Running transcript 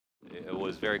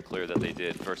was very clear that they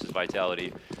did versus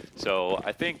Vitality. So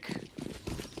I think,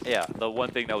 yeah, the one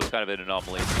thing that was kind of an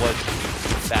anomaly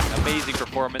was that amazing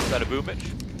performance out of Boomich.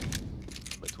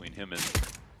 Between him and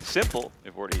Simple,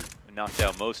 they've already knocked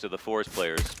down most of the forZe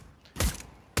players.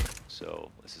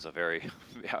 So this is a very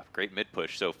great mid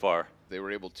push so far. They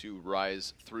were able to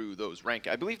rise through those rank.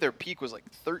 I believe their peak was like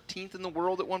 13th in the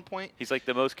world at one point. He's like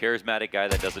the most charismatic guy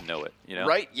that doesn't know it, you know?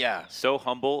 Right, yeah. So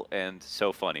humble and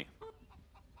so funny.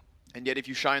 And yet if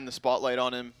you shine the spotlight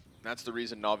on him, that's the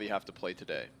reason NaVi have to play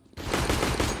today.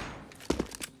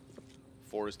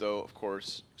 forZe though, of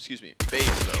course, excuse me,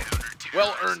 FaZe though.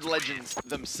 Well-earned legends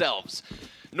themselves.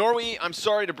 Norway, I'm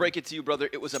sorry to break it to you, brother.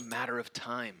 It was a matter of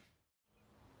time.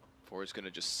 forZe going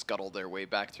to just scuttle their way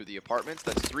back through the apartments.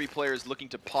 That's 3 players looking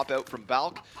to pop out from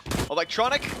Balk.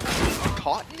 Electronic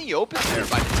caught in the open there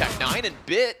by the Tech9, and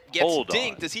Bit gets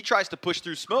dinked as he tries to push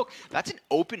through smoke. That's an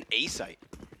open A site.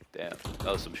 Damn, that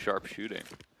was some sharp shooting.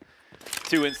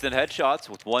 2 instant headshots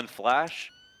with 1 flash.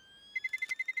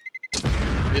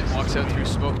 Bit walks out through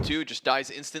smoke too, just dies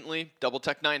instantly. Double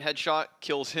Tech9 headshot,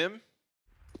 kills him.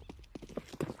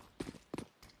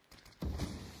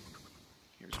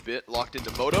 Here's Bit locked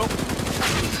into Moto.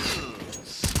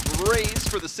 Sprays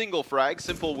for the single frag.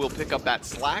 Simple will pick up that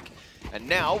slack. And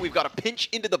now we've got a pinch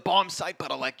into the bomb site,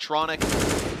 but Electronic,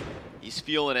 he's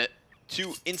feeling it. 2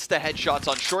 insta headshots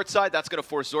on short side. That's going to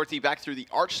force Zorti back through the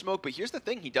arch smoke. But here's the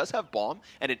thing, he does have bomb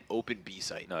and an open B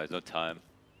site. No, there's no time.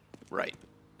 Right.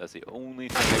 That's the only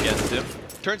thing against him.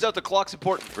 Turns out the clock's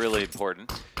important. Really important.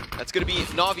 That's going to be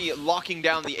NaVi locking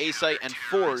down the A site and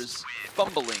forZe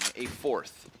fumbling a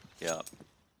 4th. Yeah.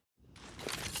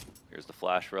 Here's the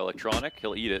flash for Electronic.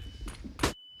 He'll eat it.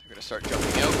 They're going to start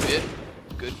jumping out. Bit.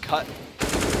 Good cut.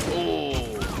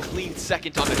 Oh, clean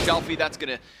second on the Shelfie. That's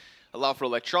going to allow for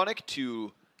Electronic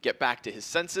to get back to his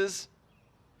senses.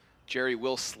 Jerry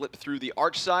will slip through the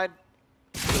arch side.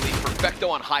 Really Perfecto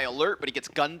on high alert, but he gets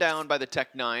gunned down by the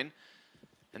Tech9.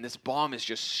 And this bomb is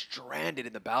just stranded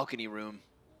in the balcony room.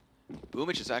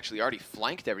 Boomich has actually already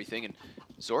flanked everything, and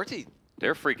Zorti...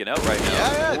 They're freaking out right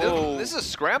now. Yeah, this is a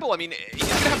scramble. I mean, he's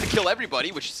going to have to kill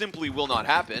everybody, which simply will not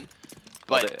happen.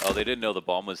 But they didn't know the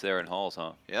bomb was there in halls,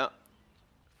 huh? Yeah.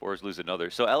 forZe lose another.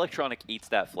 So Electronic eats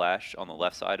that flash on the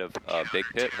left side of Big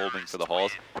Pit, holding for the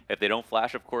halls. If they don't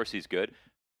flash, of course, he's good.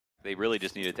 They really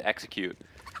just needed to execute.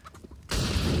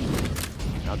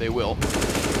 Now they will.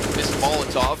 This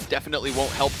Molotov definitely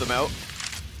won't help them out,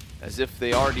 as if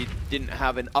they already didn't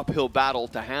have an uphill battle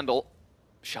to handle.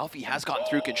 Shelfie has gotten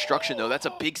through construction, though. That's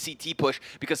a big CT push,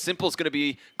 because Simple's going to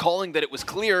be calling that it was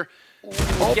clear.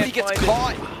 Oh, but he gets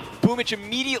caught. Boomich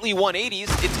immediately 180s.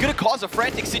 It's going to cause a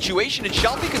frantic situation, and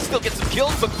Shelfie can still get some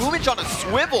kills, but Boomich on a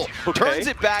swivel turns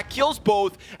it back, kills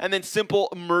both, and then Simple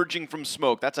emerging from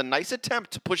smoke. That's a nice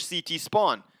attempt to push CT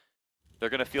spawn. They're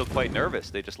going to feel quite nervous.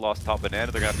 They just lost top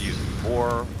banana. They're going to have to use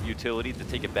more utility to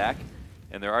take it back.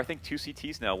 And there are, I think, 2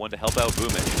 CTs now, one to help out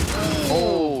Boomich.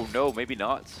 Oh, no, maybe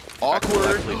not.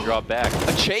 Awkward. Actually drop back.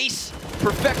 A chase.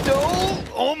 Perfecto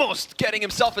almost getting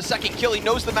himself a second kill. He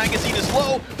knows the magazine is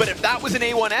low, but if that was an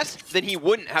A1S, then he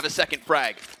wouldn't have a second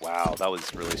frag. Wow, that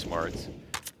was really smart.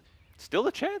 Still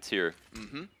a chance here.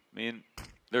 I mean,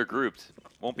 they're grouped.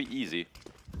 Won't be easy.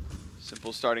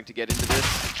 Simple starting to get into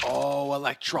this. Oh,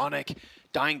 Electronic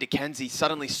dying to Kenzie.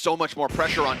 Suddenly so much more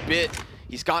pressure on Bit.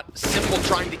 He's got Simple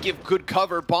trying to give good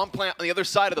cover. Bomb plant on the other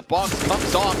side of the box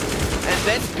comes off. And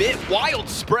then Bit, wild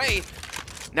spray.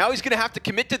 Now he's going to have to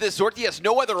commit to this. Zorti has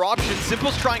no other option.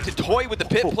 Simple's trying to toy with the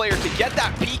Pit player to get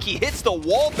that peek. He hits the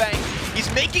wall bang.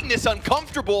 He's making this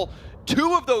uncomfortable.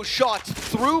 2 of those shots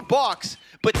through box,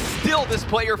 but still this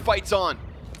player fights on.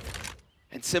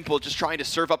 And Simple just trying to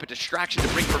serve up a distraction to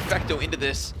bring Perfecto into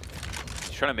this.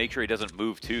 He's trying to make sure he doesn't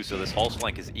move too, so this Hulse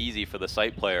flank is easy for the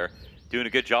site player. Doing a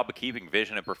good job of keeping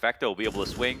vision, and Perfecto will be able to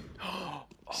swing.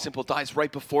 Simple dies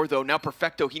right before, though. Now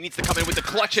Perfecto, he needs to come in with the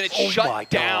clutch, and it's shut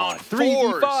down.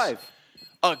 3v5.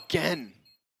 Again.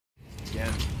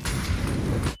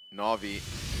 NaVi,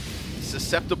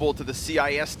 susceptible to the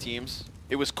CIS teams.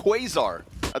 It was Quasar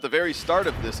at the very start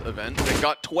of this event that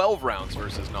got 12 rounds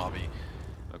versus NaVi.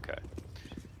 Okay.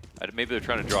 Maybe they're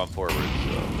trying to draw him forward,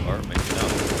 or maybe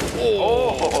not.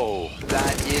 Oh,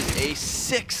 that is a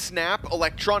 6 snap.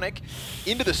 Electronic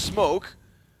into the smoke.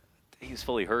 He's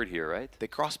fully hurt here, right? They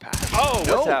cross path. Oh,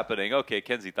 no. What's happening? Okay,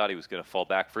 Kenzie thought he was going to fall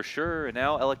back for sure. And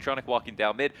now Electronic walking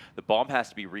down mid. The bomb has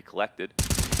to be recollected.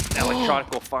 Electronic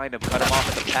will find him, cut him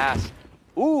off at the pass.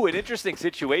 Ooh, an interesting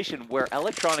situation where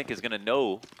Electronic is going to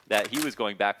know that he was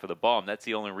going back for the bomb. That's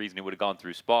the only reason he would have gone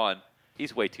through spawn.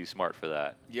 He's way too smart for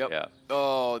that. Yep. Yeah.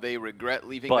 Oh, they regret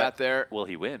leaving that there. Will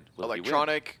he win?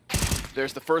 Electronic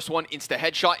There's the first one, insta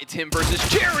headshot. It's him versus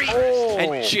Jerry. Oh.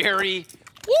 And Jerry,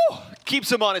 woo,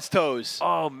 keeps him on his toes.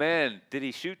 Oh man, did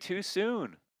he shoot too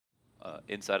soon?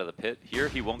 Inside of the pit. Here,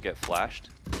 he won't get flashed.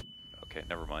 Okay,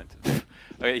 never mind.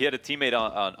 Okay, he had a teammate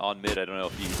on mid. I don't know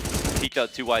if he peeked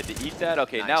out too wide to eat that.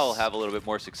 Okay, Nice. now he'll have a little bit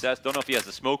more success. Don't know if he has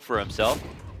the smoke for himself.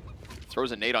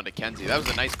 Throws a nade onto Kenzie. That was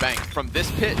a nice bang. From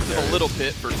this pit to the little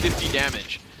pit for 50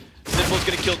 damage. Simple's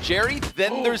gonna kill Jerry.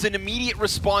 Then there's an immediate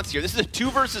response here. This is a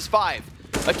 2 versus 5.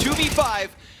 A 2v5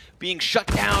 being shut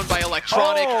down by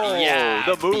Electronic. Oh, yeah,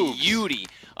 the moves. beauty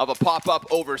of a pop-up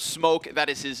over smoke. That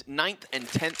is his 9th and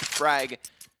 10th frag.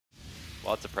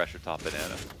 Lots of pressure top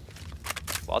banana.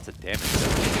 Lots of damage.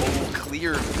 Oh,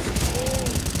 clear.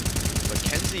 But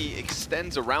Kenzie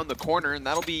extends around the corner, and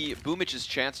that'll be Boomich's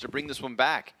chance to bring this one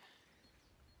back.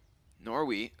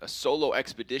 Norway, a solo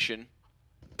expedition.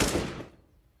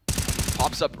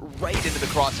 Pops up right into the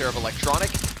crosshair of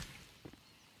Electronic.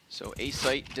 So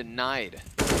A-site denied.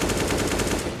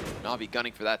 NaVi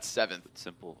gunning for that 7th.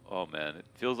 Simple. Oh man, it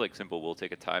feels like Simple will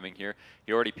take a timing here.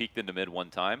 He already peeked into mid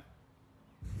one time.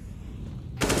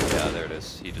 Yeah, there it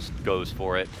is. He just goes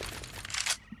for it.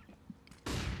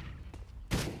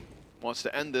 Wants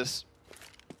to end this.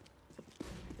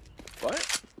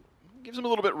 But gives him a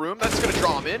little bit of room. That's going to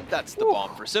draw him in. That's the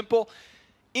bomb for Simple.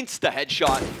 Insta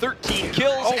headshot, 13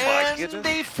 kills, and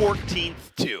a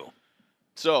 14th too.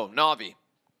 So, NaVi,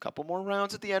 couple more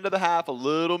rounds at the end of the half, a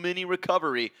little mini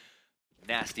recovery.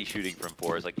 Nasty shooting from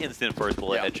forZe, like instant first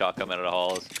bullet headshot coming out of the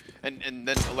halls. And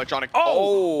then Electronic.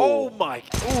 Oh my!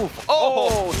 Oof!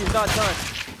 Oh, he's not done.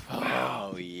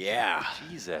 Oh yeah.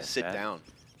 Jesus! Sit man. down.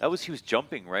 That was he was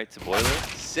jumping right to boiler.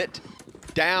 Sit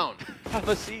down. Have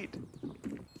a seat.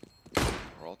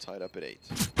 We're all tied up at 8.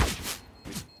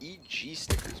 With EG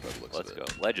stickers, by the looks of it.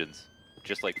 Let's go. Legends,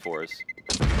 just like forZe.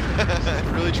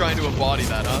 Really trying to embody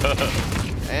that,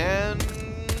 huh? And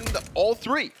all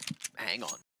 3. Hang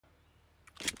on.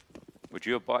 Would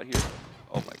you have bought here?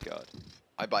 Oh my god.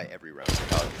 I buy every round.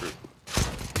 Oh, true.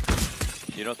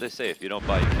 You know what they say, if you don't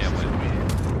buy, you can't win.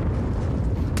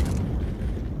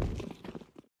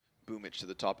 Boomich to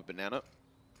the top of Banana.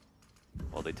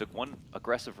 Well, they took one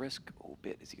aggressive risk. Oh,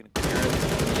 bit. Is he going to clear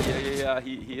it? Yeah.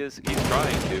 He's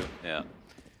trying to. Yeah.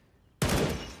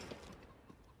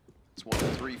 It's 1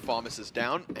 of 3. FAMAS is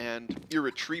down, and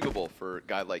irretrievable for a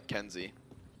guy like Kenzie.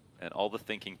 And all the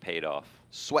thinking paid off.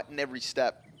 Sweating every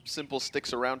step. Simple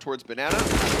sticks around towards Banana.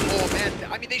 Oh man,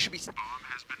 I mean they should be,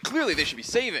 clearly they should be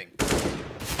saving.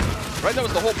 Right, that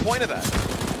was the whole point of that.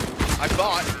 I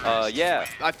thought. Yeah.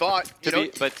 I thought,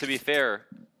 but to be fair,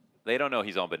 they don't know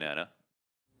he's on Banana.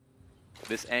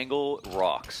 This angle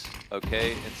rocks,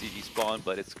 okay, in CG spawn,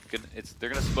 but they're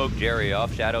gonna smoke Jerry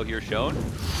off. Shadow here shown.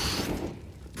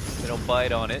 They don't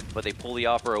bite on it, but they pull the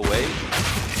Opera away.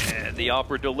 And the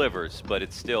Opera delivers, but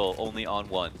it's still only on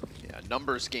 1. Yeah,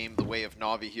 numbers game the way of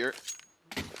NaVi here.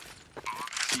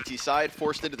 CT side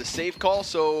forced into the save call,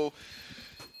 so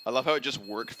I love how it just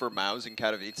worked for Mouse and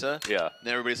Katowice. Yeah. And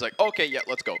everybody's like, okay, yeah,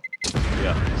 let's go.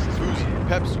 Yeah. ForZe,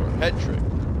 Pepsor, head trick.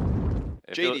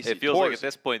 It feels like at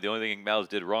this point the only thing Mouse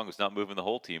did wrong was not moving the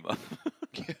whole team up.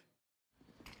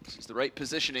 This is the right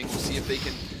positioning. We'll see if they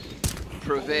can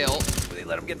prevail. They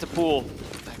let him get to pool.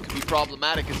 That could be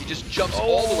problematic as he just jumps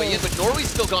all the way in, but Norway's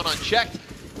still gone unchecked.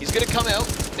 He's going to come out.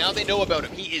 Now they know about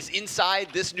him. He is inside.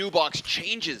 This new box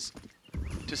changes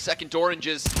to second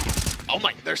oranges. Oh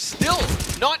my, they're still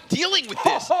not dealing with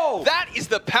this. That is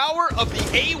the power of the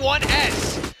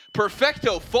A1S.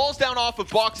 Perfecto falls down off of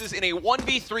boxes in a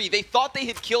 1v3. They thought they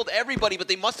had killed everybody, but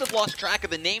they must have lost track of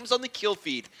the names on the kill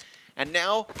feed. And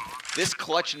now, this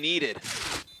clutch needed.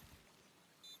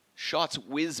 Shots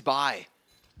whiz by.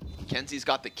 Kenzie's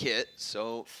got the kit,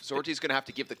 so Zorti's going to have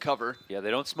to give the cover. Yeah,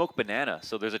 they don't smoke Banana,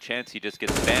 so there's a chance he just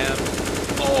gets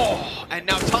spammed. Oh, and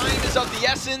now time is of the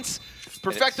essence.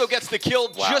 Perfecto gets the kill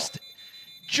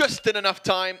just in enough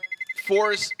time.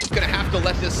 forZe going to have to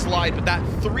let this slide, but that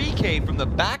 3K from the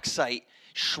backside,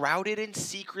 shrouded in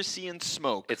secrecy and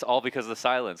smoke. It's all because of the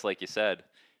silence, like you said.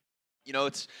 You know,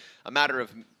 it's a matter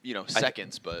of,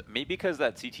 seconds, but... Maybe because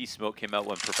that CT smoke came out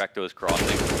when Perfecto was crossing,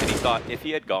 and he thought if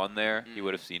he had gone there, he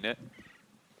would have seen it.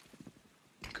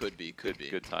 Could be.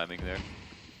 Good timing there.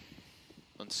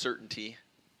 Uncertainty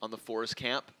on the forZe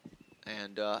camp,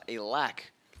 and a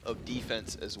lack of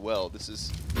defense as well. This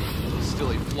is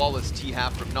still a flawless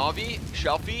T-half from NaVi.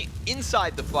 Shelfie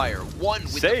inside the fire, 1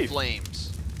 with the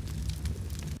flames.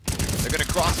 They're going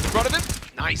to cross in front of him.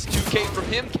 Nice 2K from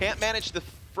him. Can't manage the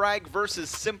frag versus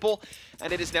Simple,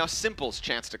 and it is now Simple's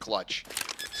chance to clutch.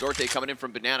 Zorte coming in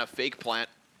from Banana, fake plant.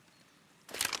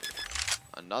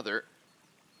 Another,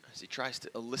 as he tries to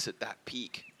elicit that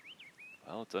peek.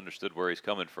 Well, it's understood where he's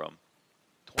coming from.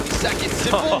 20 seconds,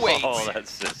 simple wait. Oh,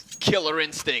 that's just... Killer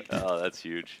instinct. Oh, that's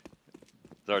huge.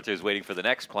 Zorte's waiting for the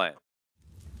next plant.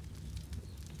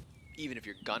 Even if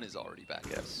your gun is already back.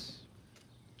 Yes.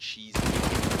 Cheesy.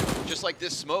 Just like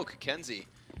this smoke, Kenzie.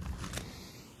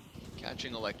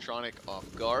 Catching Electronic off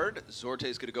guard.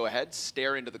 Zorte's gonna go ahead,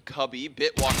 stare into the cubby.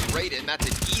 Bit walks right in, that's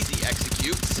an easy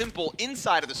execute. Simple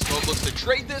inside of the smoke, looks to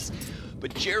trade this,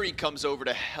 but Jerry comes over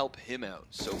to help him out.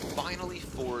 So finally,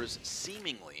 forZe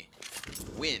seemingly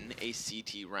win a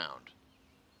CT round.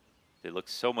 They look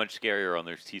so much scarier on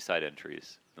their T-side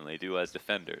entries than they do as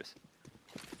defenders.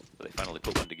 But they finally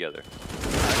put one together.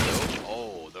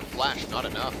 Oh, the flash, not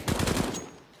enough.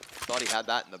 Thought he had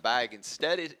that in the bag.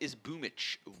 Instead, it is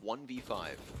Boomich, 1v5,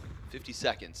 50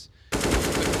 seconds.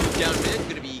 Quick move down mid,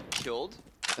 gonna be killed.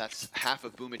 That's half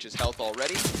of Boomich's health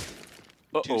already.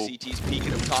 Two CTs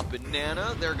peeking up top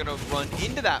Banana. They're gonna run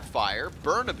into that fire,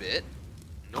 burn a bit.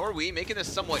 NaVi making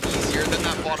this somewhat easier. Then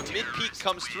that bottom mid peek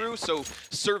comes through, so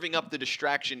serving up the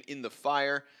distraction in the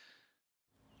fire.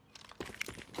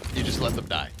 You just let them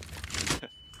die.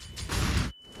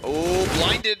 Oh,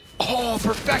 blinded. Oh,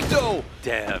 perfecto.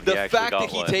 Damn, the fact that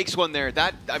he takes one there,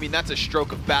 I mean, that's a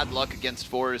stroke of bad luck against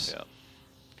forZe. Yeah.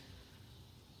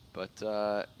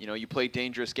 But, you know, you play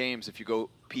dangerous games if you go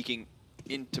peeking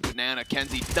into Banana.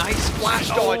 Kenzie, nice flash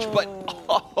dodge, but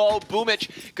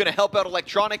Boomich gonna help out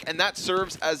Electronic, and that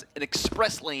serves as an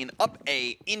express lane up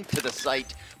A into the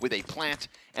site with a plant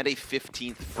and a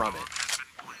 15th from it.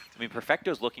 I mean,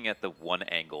 Perfecto's looking at the one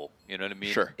angle, you know what I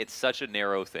mean? Sure. It's such a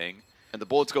narrow thing. And the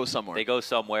bullets go somewhere. They go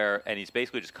somewhere, and he's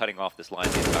basically just cutting off this line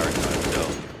the entire time. So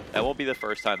that won't be the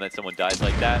first time that someone dies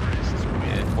like that.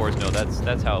 And forZe know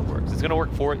that's how it works. It's going to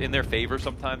work in their favor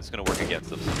sometimes. It's going to work against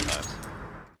them sometimes.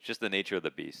 It's just the nature of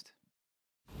the beast.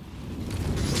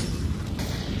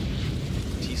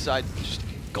 T-side just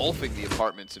engulfing the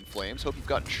apartments in flames. Hope you've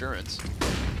got insurance.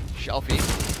 Shelfie.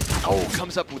 Oh,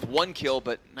 comes up with one kill,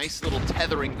 but nice little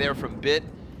tethering there from Bit.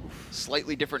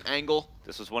 Slightly different angle.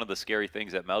 This was one of the scary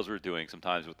things that Mouse were doing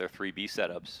sometimes with their 3B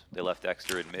setups. They left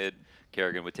Dexter in mid,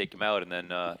 Kerrigan would take him out, and then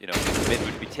you know, mid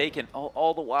would be taken.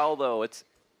 All the while though, it's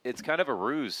kind of a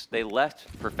ruse. They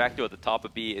left Perfecto at the top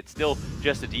of B. It's still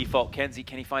just a default. Kenzie,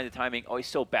 can he find the timing? Oh, he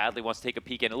so badly wants to take a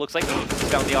peek, and it looks like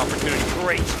he's found the opportunity.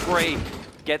 Great spray.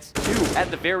 Gets two at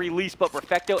the very least, but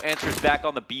Perfecto answers back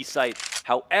on the B site.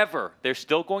 However, they're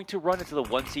still going to run into the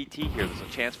 1 CT here. There's a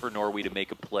chance for NaVi to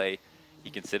make a play. He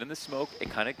can sit in the smoke.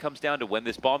 It kind of comes down to when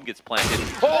this bomb gets planted.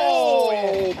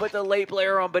 Oh, but the late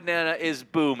player on Banana is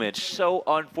Boomich. So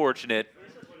unfortunate,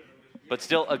 but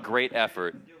still a great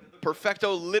effort.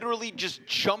 Perfecto literally just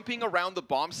jumping around the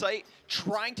bomb site,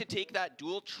 trying to take that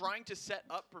duel, trying to set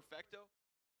up Perfecto.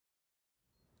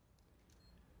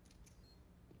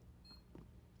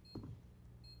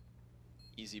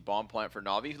 Easy bomb plant for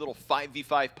NaVi. Little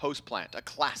 5v5 post plant, a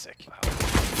classic. Wow.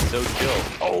 So chill.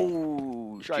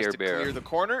 Oh, tries to clear the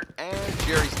corner, and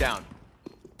Jerry's down.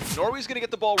 NaVi's gonna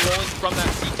get the ball rolling from that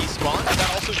CT spawn, and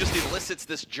that also just elicits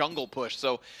this jungle push.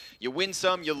 So you win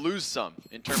some, you lose some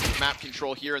in terms of map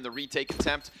control here in the retake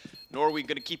attempt. NaVi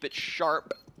gonna keep it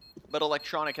sharp, but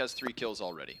Electronic has 3 kills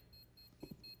already.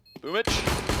 Boomich.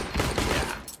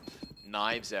 Yeah.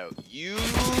 Knives out. You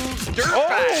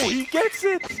dirtbag! Oh, he gets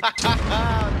it!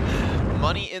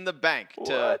 Money in the bank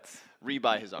to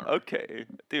rebuy his armor. Okay.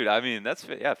 Dude, I mean, that's,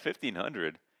 yeah,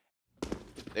 1,500.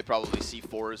 They probably see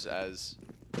forZe as,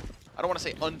 I don't want to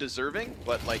say undeserving,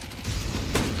 but like,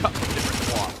 cut from different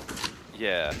cloth.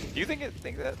 Yeah. Do you think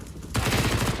that?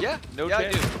 Yeah. No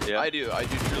chance? I do. Yeah. I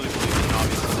do truly believe that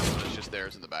obviously this one is just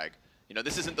theirs in the bag. You know,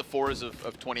 this isn't the forZe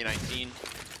of 2019.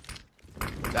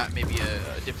 That may be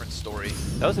a different story.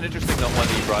 That was an interesting one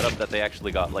that you brought up, that they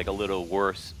actually got like a little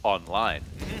worse online.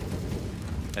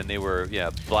 And they were, yeah,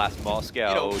 Blast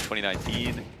Moscow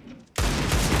 2019. Doing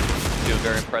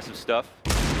very impressive stuff.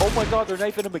 Oh my god, they're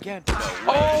knifing him again. No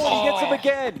he gets him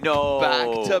again. No.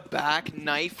 Back-to-back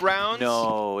knife rounds?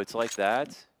 No, it's like that.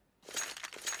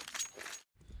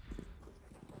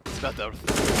 It's about the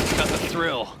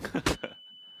thrill.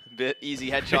 Bit easy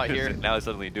headshot here. Now it's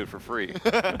suddenly do it for free.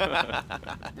 Why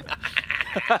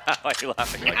are you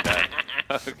laughing like that?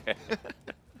 Okay.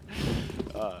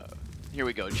 Here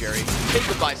we go, Jerry. Take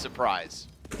it by surprise.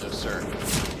 No, sir.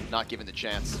 Not given the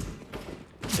chance.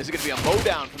 This is going to be a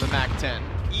mowdown from the MAC-10.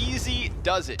 Easy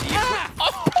does it.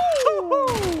 Oh!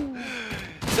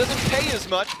 Doesn't pay as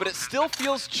much, but it still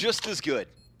feels just as good.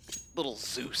 Little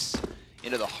Zeus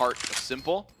into the heart of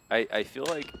Simple. I feel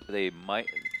like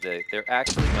there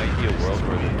actually might be a world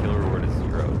where the kill reward is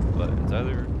 0, but it's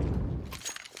either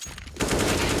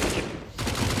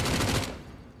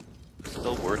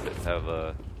still worth it to have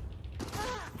a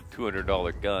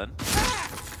 $200 gun.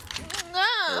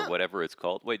 Or whatever it's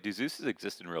called. Wait, do Zeus's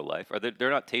exist in real life? They're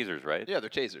not tasers, right? Yeah, they're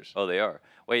tasers. Oh, they are.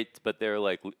 Wait, but they're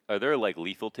like, are there like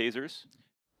lethal tasers?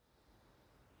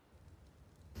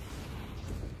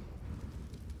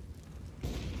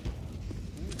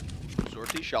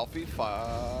 Zorti, Shalfie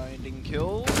finding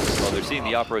kills. Oh, they're seeing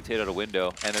the op rotate out a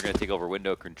window, and they're going to take over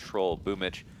window control.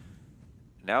 Boomich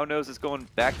now knows it's going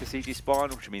back to CT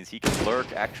spawn, which means he can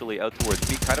lurk actually out towards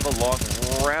B. Kind of a long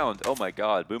round. Oh my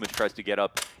god, Boomich tries to get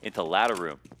up into ladder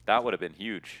room. That would have been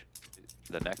huge.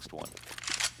 The next one.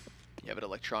 Yeah, but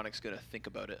Electronic's going to think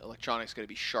about it. Electronic's going to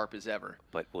be sharp as ever.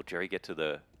 But will Jerry get to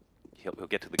the... He'll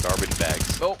get to the garbage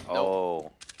bags. Oh, oh.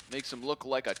 No. Makes him look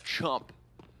like a chump.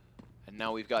 And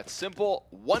now we've got Simple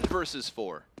 1 versus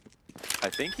 4. I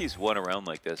think he's won a round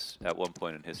like this at one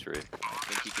point in history. I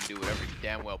think he can do whatever he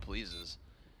damn well pleases.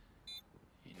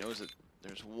 He knows that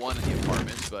there's one in the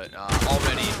apartments, but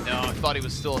already, no, I thought he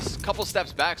was still a couple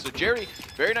steps back. So Jerry,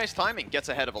 very nice timing, gets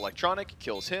ahead of Electronic,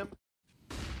 kills him.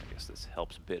 I guess this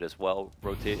helps a bit as well.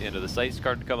 Rotate into the site,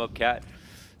 starting to come up Cat.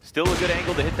 Still a good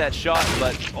angle to hit that shot,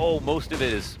 but most of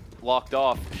it is locked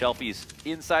off. Shelfie's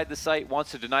inside the site, wants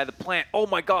to deny the plant. Oh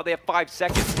my god, they have 5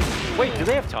 seconds. Wait, do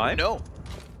they have time? No.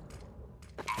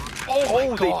 Oh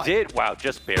my god. They did. Wow,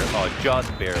 just barely. Oh,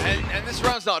 just barely. And this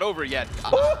round's not over yet.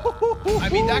 I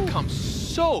mean, that comes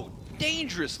so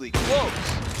dangerously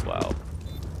close. Wow.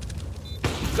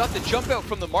 You've got the jump out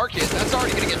from the market. That's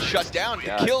already going to get shut down.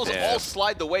 The kills all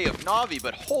slide the way of NaVi,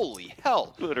 but holy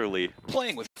hell. Literally.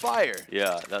 Playing with fire.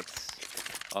 Yeah, that's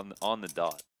on the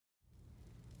dot.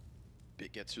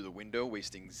 Bit gets through the window,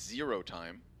 wasting 0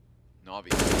 time.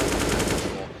 NaVi.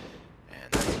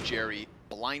 And that's Jerry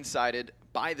blindsided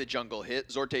by the jungle hit.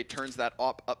 Zorte turns that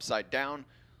op upside down.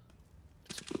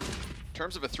 In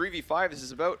terms of a 3v5, this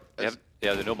is about as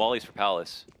there are no mollies for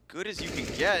Palace. good as you can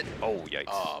get. Oh,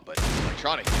 yikes. But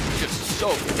Electronic is just so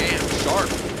damn sharp.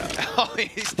 Oh,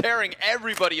 he's tearing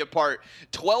everybody apart.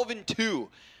 12-2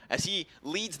 as he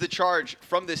leads the charge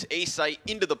from this A site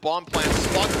into the bomb plant,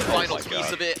 spots the final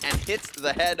piece of it, and hits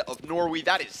the head of Norway.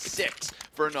 That is 6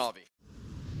 for NaVi.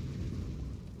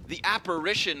 The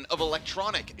apparition of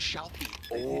Electronic, Shalfie.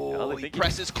 Oh, he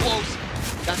presses close.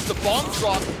 That's the bomb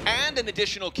drop and an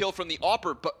additional kill from the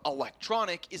Opper, but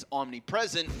Electronic is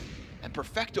omnipresent, and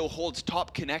Perfecto holds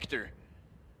top connector.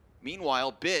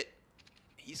 Meanwhile, Bit,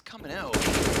 he's coming out,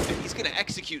 and he's going to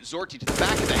execute Zorti to the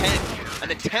back of the head.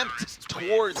 An attempt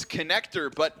towards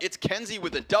connector, but it's Kenzie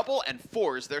with a double, and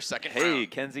forZe their second round. Hey,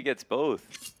 Kenzie gets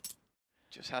both.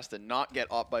 Just has to not get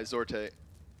off by Zorte.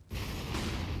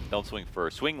 Don't swing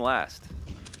first, swing last.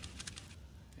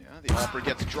 Yeah, the Opper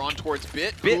gets drawn towards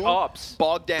Bit. Bit ops.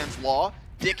 Bogdan's Law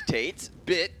dictates.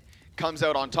 Bit comes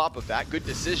out on top of that. Good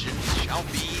decision.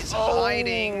 Shalfie's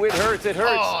hiding. It hurts, it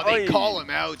hurts. Oh, they call him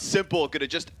out. Simple, gonna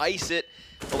just ice it.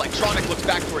 Electronic looks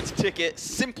back towards Ticket.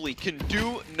 Simply can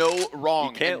do no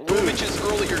wrong. Can't and lose. Boomich's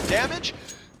earlier damage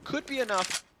could be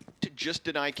enough to just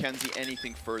deny Kenzie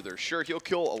anything further. Sure, he'll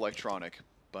kill Electronic,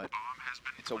 but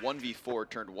it's a 1v4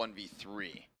 turned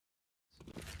 1v3.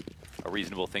 A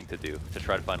reasonable thing to do, to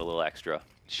try to find a little extra.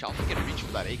 Shalfie gonna reach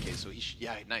for that AK, so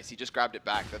yeah, nice. He just grabbed it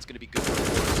back. That's gonna be good for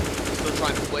forZe. Still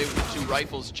trying to play with the 2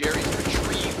 rifles. Jerry's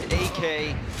retrieved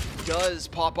AK. Does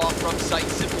pop off from sight.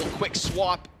 Simple quick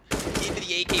swap into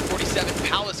the AK-47.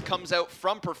 Palace comes out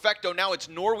from Perfecto. Now it's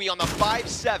Norway on the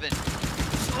 5-7.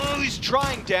 Oh, he's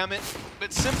trying, damn it.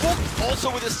 But Simple,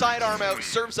 also with his sidearm out,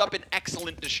 serves up an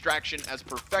excellent distraction as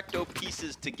Perfecto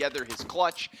pieces together his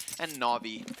clutch, and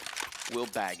NaVi will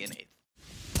bag an 8th.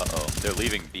 Uh-oh, they're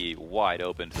leaving B wide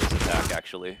open to this attack,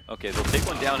 actually. Okay, they'll take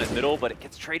one down at middle, but it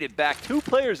gets traded back. 2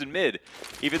 players in mid,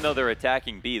 even though they're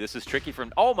attacking B. This is tricky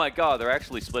from... Oh my god, they're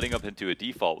actually splitting up into a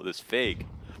default with this fake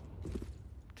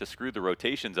to screw the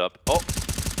rotations up. Oh!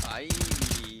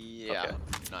 Yeah, okay.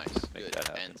 Nice. Good, that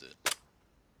happen. Ends it.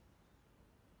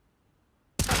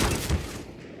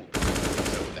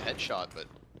 With the headshot, but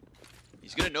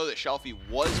he's going to know that Shalfie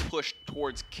was pushed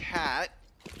towards Cat.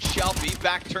 Shalfie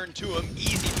back turn to him,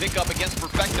 easy pickup against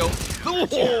Perfecto.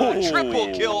 Oh,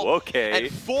 triple kill. Okay.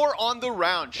 And 4 on the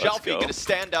round. Shalfie going to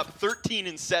stand up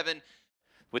 13-7.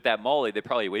 With that molly, they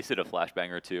probably wasted a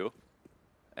flashbang or 2.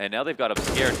 And now they've got them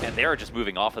scared, and they're just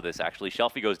moving off of this, actually.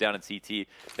 Shelfie goes down in CT.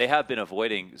 They have been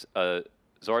avoiding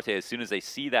Zorte as soon as they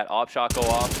see that op shot go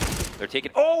off. They're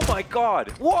taking... Oh my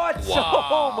god! What? Wow.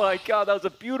 Oh my god, that was a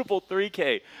beautiful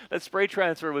 3K. That spray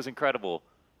transfer was incredible.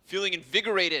 Feeling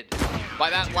invigorated by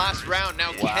that last round.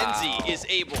 Now Kenzie is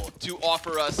able to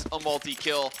offer us a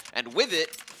multi-kill, and with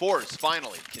it, forZe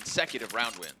finally consecutive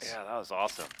round wins. Yeah, that was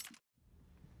awesome.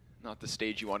 Not the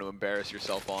stage you want to embarrass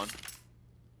yourself on.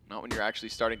 Not when you're actually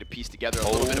starting to piece together a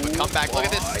little bit of a comeback. Look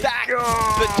at this stack.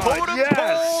 God, The totem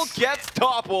pole gets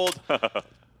toppled.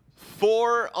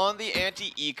 4 on the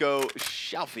anti-eco,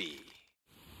 Shelfie.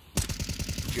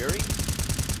 Jerry,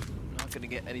 not gonna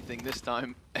get anything this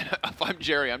time. If I'm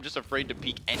Jerry, I'm just afraid to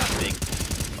peek anything.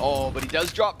 Oh, but he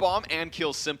does drop bomb and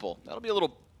kill Simple. That'll be a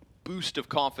little boost of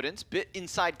confidence. Bit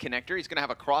inside connector. He's gonna have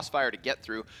a crossfire to get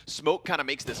through. Smoke kind of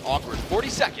makes this awkward. 40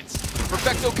 seconds.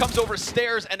 Perfecto comes over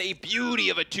stairs and a beauty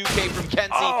of a 2K from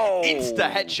Kenzie. Oh. Insta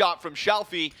headshot from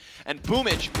Shelfie. And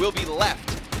Boomich will be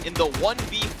left in the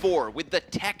 1v4 with the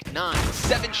Tech 9.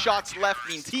 7 shots left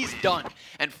means he's done.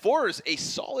 And forZe a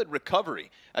solid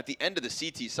recovery at the end of the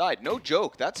CT side. No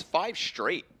joke, that's 5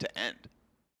 straight to end.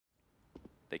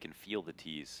 They can feel the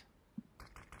tease.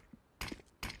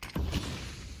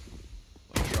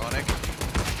 Electronic.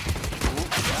 Ooh,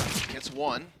 yeah, gets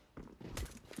one.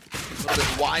 A little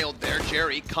bit wild there.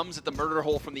 Jerry comes at the murder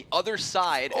hole from the other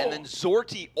side, and then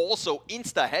Zorti also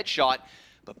insta headshot.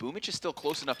 But Boomich is still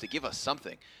close enough to give us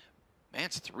something.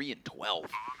 Man's 3 and 12.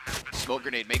 Smoke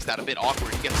grenade makes that a bit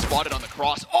awkward. He gets spotted on the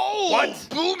cross. Oh, what?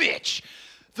 Boomich!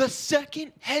 The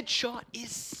second headshot is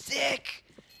sick.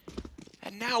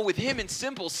 And now with him and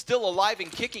Simple still alive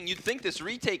and kicking, you'd think this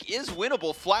retake is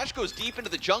winnable. Flash goes deep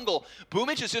into the jungle.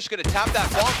 Boomich is just going to tap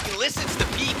that bomb. He listens to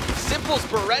peek. Simple's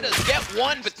Berettas get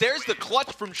one, but there's the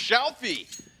clutch from Shelfie.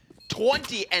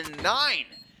 20 and 9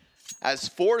 as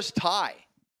forZe tie.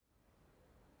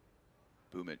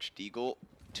 Boomich, Deagle,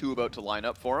 2 about to line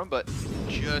up for him, but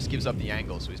just gives up the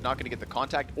angle, so he's not going to get the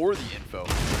contact or the info.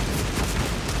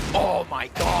 Oh my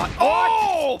god.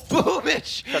 Oh,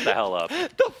 Boomich! Shut the hell up.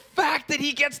 The fact that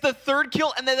he gets the 3rd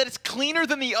kill and then that it's cleaner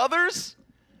than the others?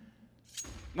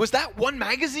 Was that 1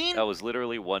 magazine? That was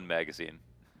literally 1 magazine.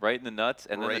 Right in the nuts,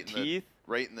 and then the teeth.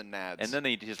 Right in the nads. And then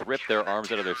they just ripped their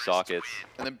arms out of their sockets.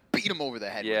 And then beat him over the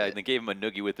head. Yeah, and they gave him a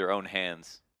noogie with their own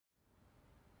hands.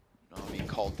 NaVi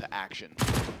called to action.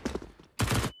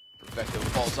 Perfecto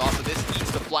falls off of this,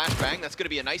 eats the flashbang. That's going to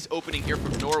be a nice opening here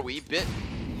from Norway. Bit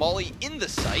Molly in the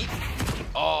sight.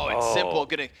 Oh, and Simple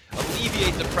going to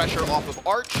alleviate the pressure off of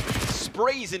Arch.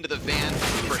 Sprays into the van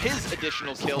for his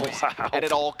additional kills. Wow. And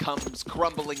it all comes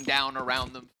crumbling down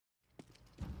around them.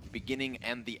 Beginning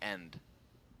and the end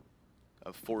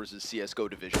of forZe's CSGO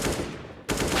division.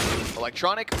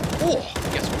 Electronic,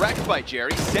 gets wrecked by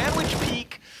Jerry. Sandwich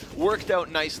peek worked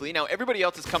out nicely. Now everybody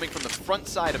else is coming from the front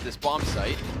side of this bomb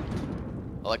site.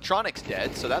 Electronic's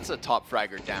dead, so that's a top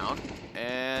fragger down.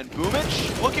 And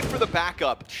Boomich looking for the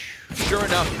backup. Sure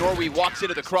enough, Norway walks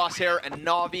into the crosshair and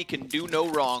NaVi can do no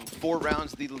wrong. 4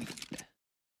 rounds the lead.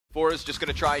 forZe just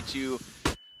going to try to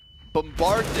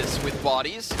bombard this with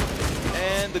bodies.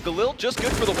 And the Galil just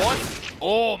good for the 1.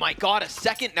 Oh my god, a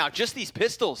second now. Just these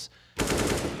pistols.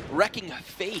 Wrecking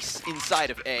face inside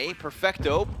of A.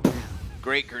 Perfecto.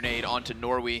 Great grenade onto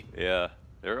Norway. Yeah,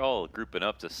 they're all grouping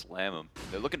up to slam him.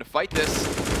 They're looking to fight this.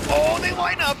 Oh, they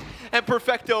line up! And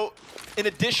Perfecto, an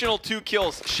additional 2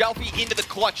 kills. Shelfie into the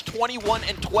clutch, 21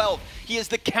 and 12. He is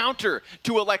the counter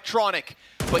to Electronic.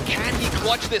 But can he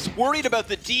clutch this? Worried about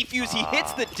the defuse. He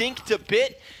hits the dink to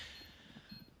Bit.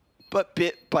 But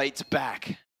Bit bites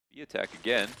back. The attack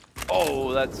again.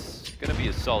 Oh, that's gonna be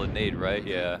a solid nade, right?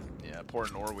 Yeah. Yeah, poor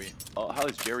Norway. Oh, how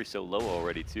is Jerry so low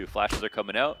already too? Flashes are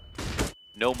coming out.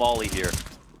 No molly here.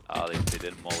 They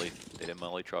didn't molly. They didn't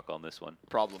molly truck on this one.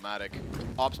 Problematic.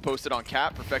 Ops posted on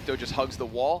cap. Perfecto just hugs the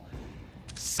wall.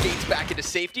 Skates back into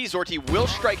safety. Zorti will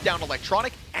strike down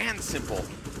Electronic and Simple.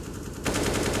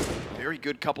 Very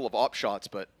good couple of op shots,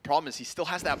 but problem is he still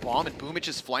has that bomb and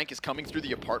Boomich's flank is coming through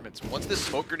the apartments. Once this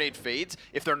smoke grenade fades,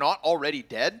 if they're not already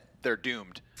dead, they're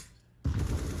doomed.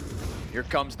 Here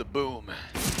comes the boom.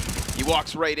 He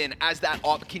walks right in as that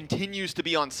op continues to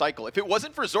be on cycle. If it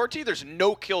wasn't for Zorti, there's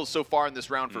no kills so far in this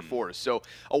round for forZe. So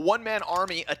a 1-man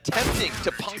army attempting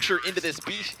to puncture into this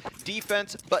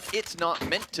defense, but it's not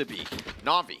meant to be.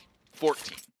 NaVi,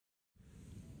 14.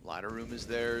 Ladder room is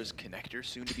theirs, connector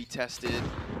soon to be tested,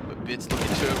 but Bit's looking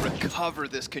to recover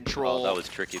this control. Oh, that was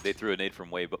tricky. They threw a nade from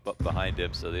way behind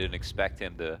him, so they didn't expect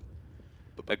him to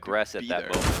aggress at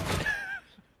that moment.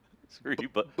 Screw you,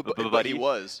 buddy. He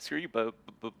was. Screw you,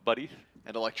 buddy.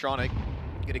 And Electronic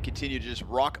going to continue to just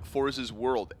rock forZe's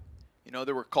world. You know,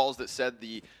 there were calls that said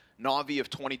the NaVi of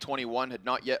 2021 had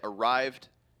not yet arrived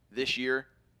this year.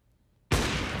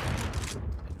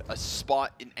 A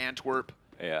spot in Antwerp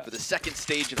for the second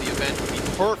stage of the event would be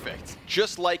perfect,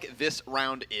 just like this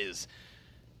round is.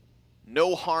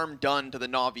 No harm done to the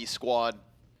NaVi squad.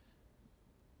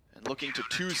 And looking to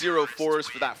 2-0 forZe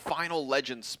for that final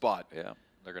legend spot. Yeah.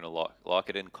 They're going to lock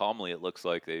it in calmly, it looks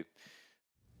like. And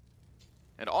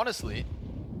honestly,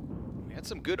 We had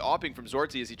some good opping from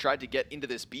forZe as he tried to get into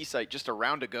this B site just a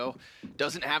round ago.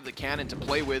 Doesn't have the cannon to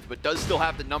play with, but does still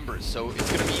have the numbers. So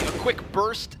it's going to be a quick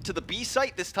burst to the B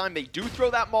site. This time they do throw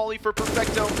that molly for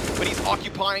Perfecto, but he's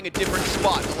occupying a different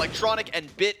spot. Electronic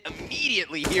and Bit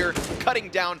immediately here, cutting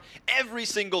down every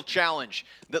single challenge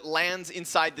that lands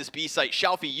inside this B site.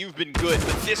 Shalfie, you've been good,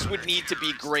 but this would need to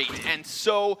be great. And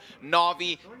so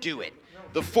NaVi do it.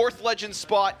 The 4th Legend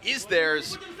spot is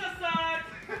theirs.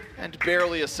 And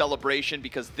barely a celebration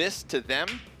because this, to them,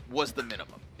 was the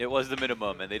minimum. It was the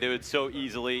minimum, and they do it so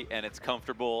easily, and it's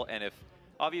comfortable. And if,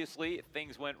 obviously, if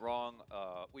things went wrong,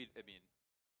 I mean,